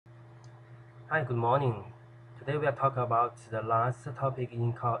Hi, good morning. Today we are talking about the last topic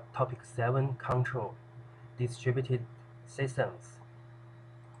in topic 7, control, distributed systems.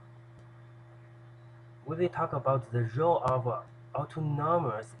 We will talk about the role of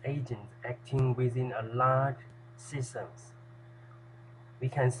autonomous agents acting within a large systems. We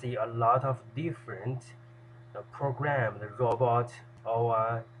can see a lot of different programmed robots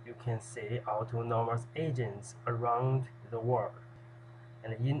or you can say autonomous agents around the world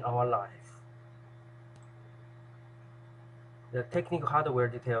and in our life. The technical hardware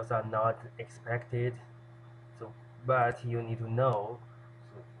details are not expected, but you need to know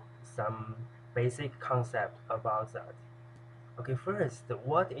some basic concept about that. Okay, first,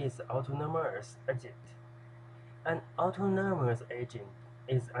 what is autonomous agent? An autonomous agent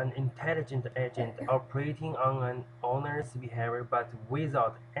is an intelligent agent operating on an owner's behavior but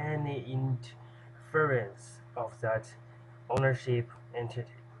without any interference of that ownership entity.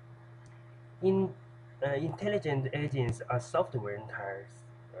 In Intelligent agents are software entities,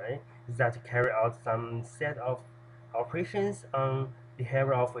 right, that carry out some set of operations on behalf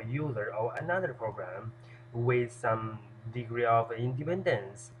of a user or another program with some degree of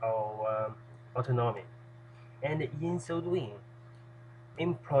independence or autonomy, and in so doing,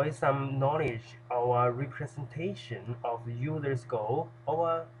 employ some knowledge or representation of user's goal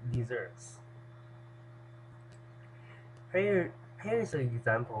or desires. Here, here is an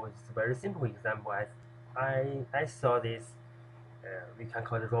example. It's a very simple example. I saw this. We can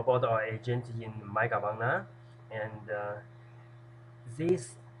call it robot or agent in Megabana, and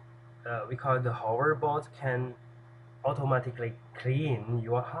this we call the hoverbot can automatically clean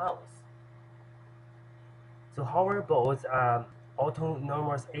your house. So hoverbots are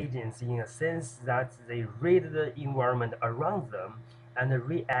autonomous agents in a sense that they read the environment around them and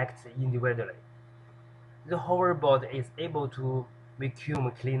react individually. The hoverboard is able to vacuum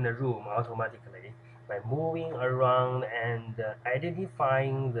clean the room automatically by moving around and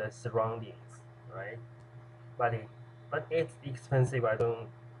identifying the surroundings, right? But but it's expensive.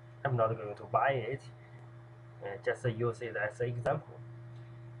 I'm not going to buy it. Just use it as an example.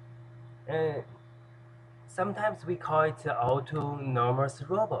 Uh, Sometimes we call it autonomous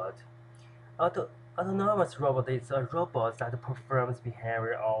robot. Autonomous robot is a robot that performs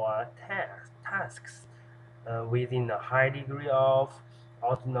behavior or tasks within a high degree of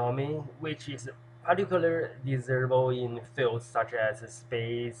autonomy, which is particularly desirable in fields such as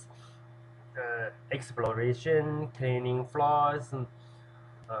space exploration, cleaning floors,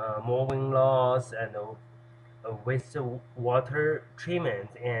 mowing lawns, and wastewater treatment,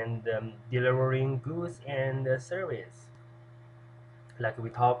 and delivering goods and service. Like we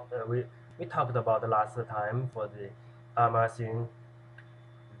talked about last time for the Amazon,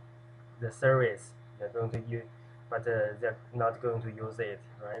 the service they're going to use, but they're not going to use it,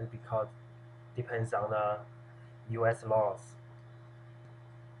 right? Because depends on the U.S. laws.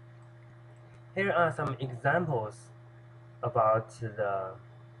 Here are some examples about the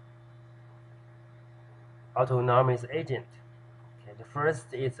autonomous agent. Okay, the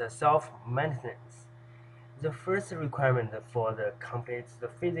first is self-maintenance. The first requirement for the complete the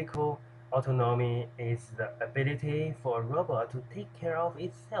physical autonomy is the ability for a robot to take care of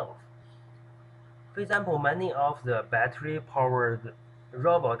itself. For example, many of the battery-powered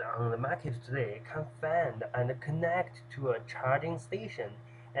robots on the market today can find and connect to a charging station,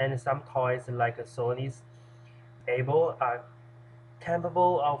 and some toys like Sony's Able are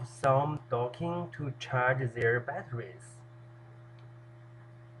capable of some docking to charge their batteries.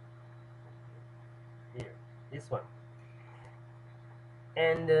 Here, this one.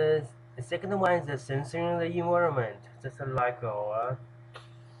 And the second one is the sensing the environment, just like our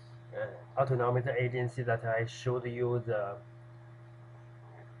autonomous agency that I showed you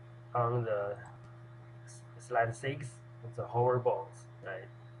on the slide 6, the hoverboards, right?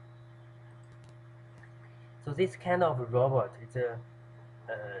 So this kind of robot is a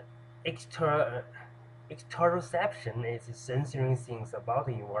extra exteroception is censoring things about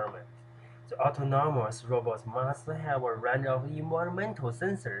the environment. So autonomous robots must have a range of environmental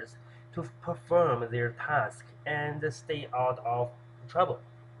sensors to perform their task and stay out of trouble.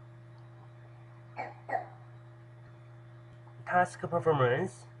 Task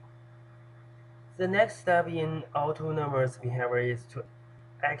performance. The next step in autonomous behavior is to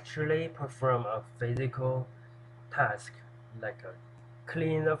actually perform a physical task, like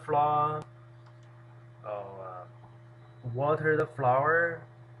clean the floor, or water the flower,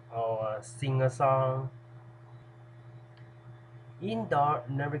 or sing a song. Indoor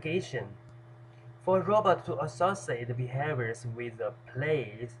navigation. For a robot to associate behaviors with a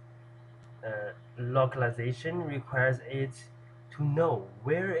place, localization requires it to know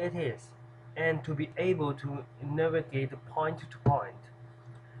where it is. and to be able to navigate point to point.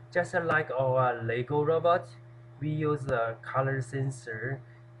 Just like our Lego robot, we use a color sensor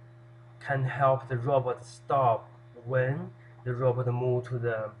can help the robot stop when the robot move to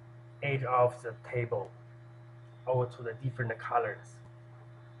the edge of the table or to the different colors.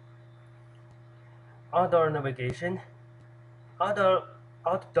 Outdoor navigation. Outdoor,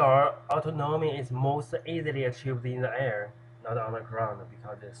 outdoor autonomy is most easily achieved in the air, not on the ground,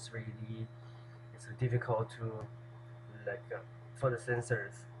 because the 3D is difficult to like for the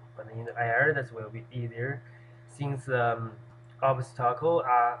sensors. But in the air, that will be easier, since obstacles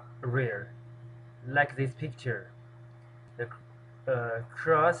are rare. Like this picture, the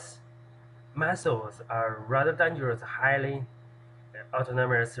cross muscles are rather dangerous, highly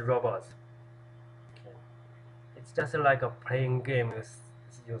autonomous robots. Okay. It's just like a playing game.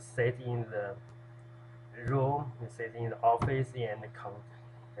 You sit in the room, you sit in the office and count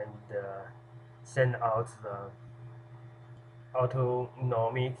and send out the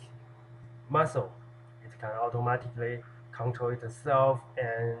autonomic muscle. It can automatically control itself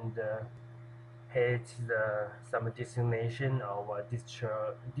and hit some destination or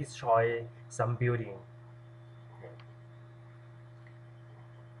destroy some building.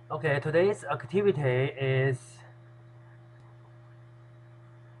 Okay, today's activity is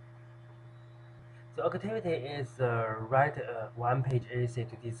write a one-page essay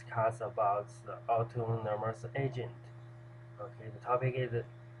to discuss about the autonomous agent. Okay, the topic is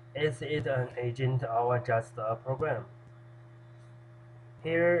it an agent or just a program?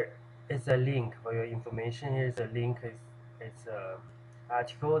 Here is a link for your information. Here's a link. It's an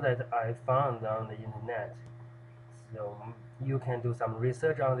article that I found on the internet. So you can do some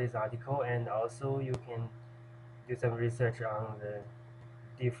research on this article, and also you can do some research on the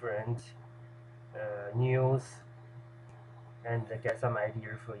different news and get some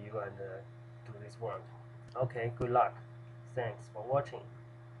idea for you and do this work. Okay, good luck. Thanks for watching.